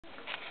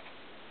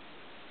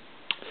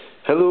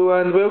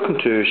Hello and welcome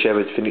to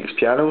Sherwood Phoenix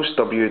Pianos.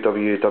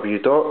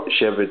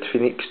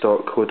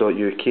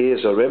 www.sherwoodphoenix.co.uk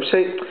is our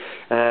website.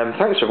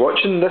 Thanks for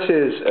watching. This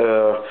is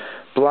our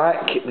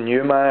black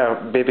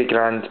Neumeyer baby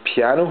grand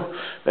piano,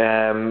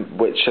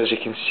 which, as you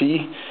can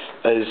see,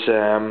 is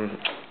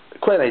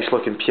quite a nice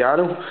looking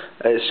piano.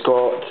 It's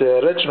got the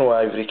original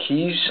ivory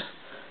keys,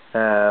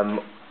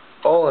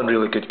 all in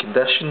really good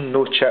condition,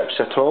 no chips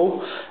at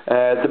all.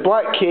 The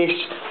black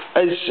case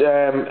is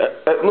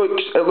it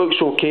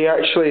looks okay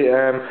actually.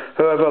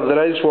 However,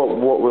 there is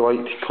what we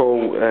like to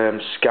call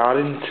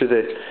scarring to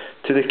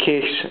the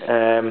case.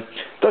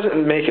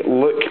 Doesn't make it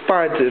look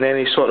bad in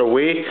any sort of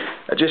way.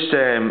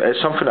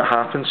 It's something that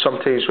happens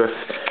sometimes with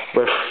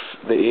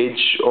the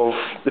age of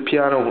the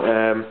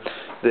piano.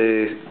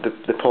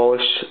 The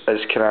polish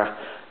is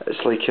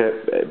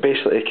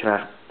basically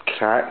kind of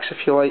cracks, if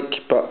you like,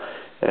 but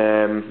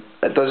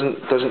it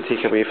doesn't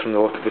take away from the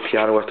look of the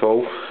piano at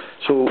all.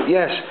 So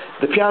yes,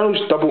 the piano's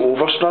double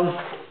overstrung,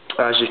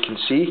 as you can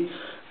see.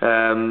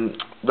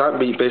 That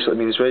basically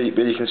means where you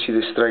can see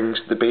the strings,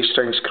 the bass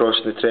strings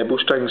crossing the treble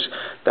strings,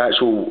 the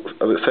actual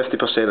about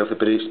 50% of the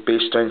bass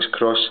strings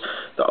cross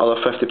the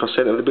other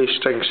 50% of the bass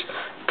strings.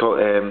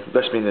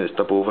 This means it's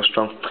double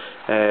overstrung.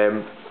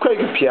 Quite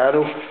a good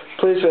piano,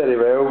 plays very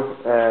well,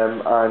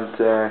 and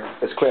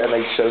it's quite a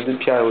nice sounding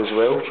piano as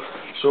well.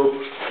 So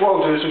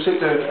what I'll do is I'll sit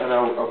down and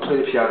I'll play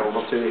the piano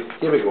over to you.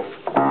 Here we go.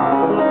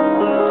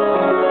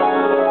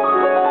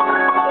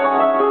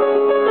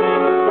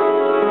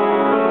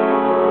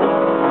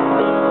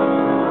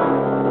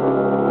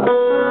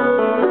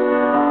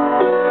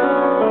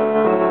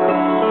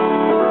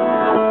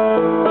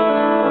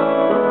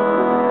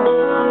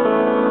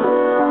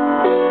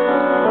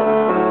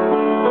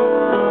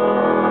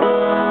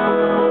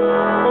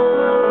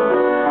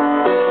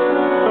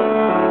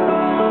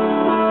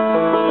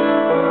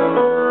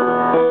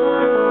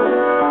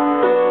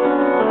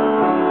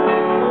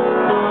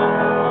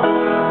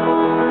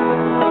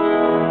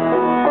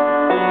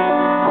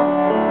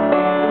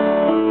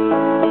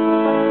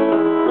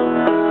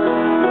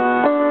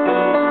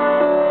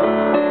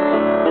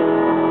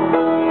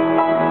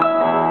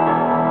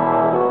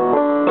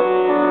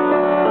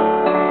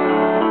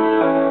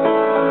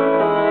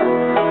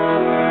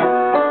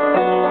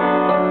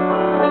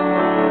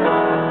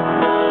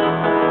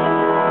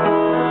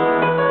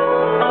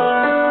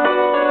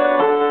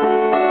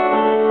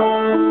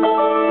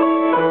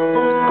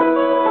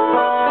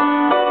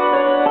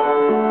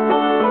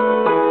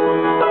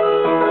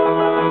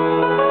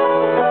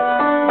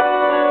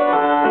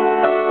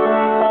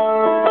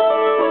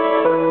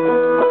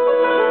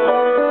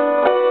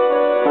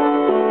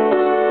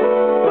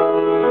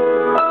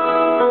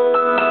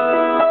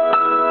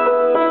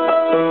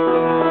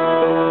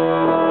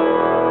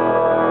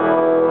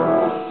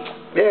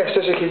 Yes,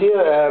 as you can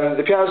hear,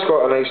 the piano's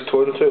got a nice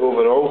tone to it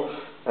overall.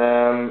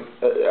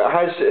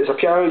 It's a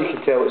piano, you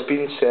can tell it's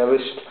been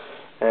serviced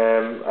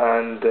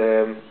and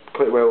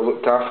quite well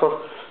looked after.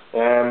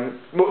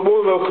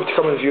 More than welcome to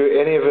come and view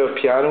any of our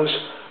pianos.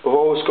 We've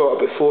always got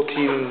about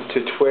 14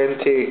 to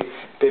 20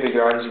 baby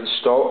grands in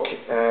stock.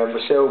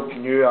 We sell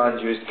new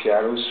and used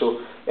pianos, so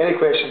any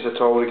questions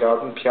at all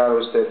regarding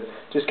pianos, then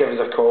just give us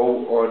a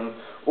call on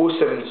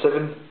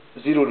 077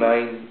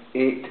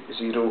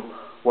 0980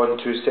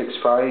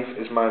 1265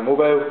 is my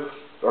mobile,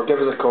 or give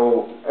us a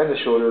call in the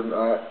showroom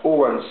at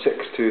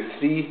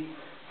 01623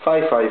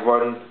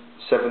 551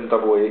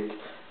 788.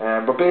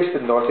 We're based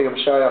in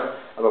Nottinghamshire,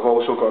 and we've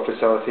also got a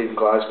facility in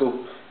Glasgow,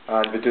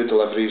 and we do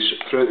deliveries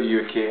throughout the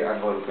UK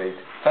and worldwide.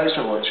 Thanks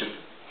for watching.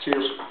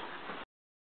 Cheers.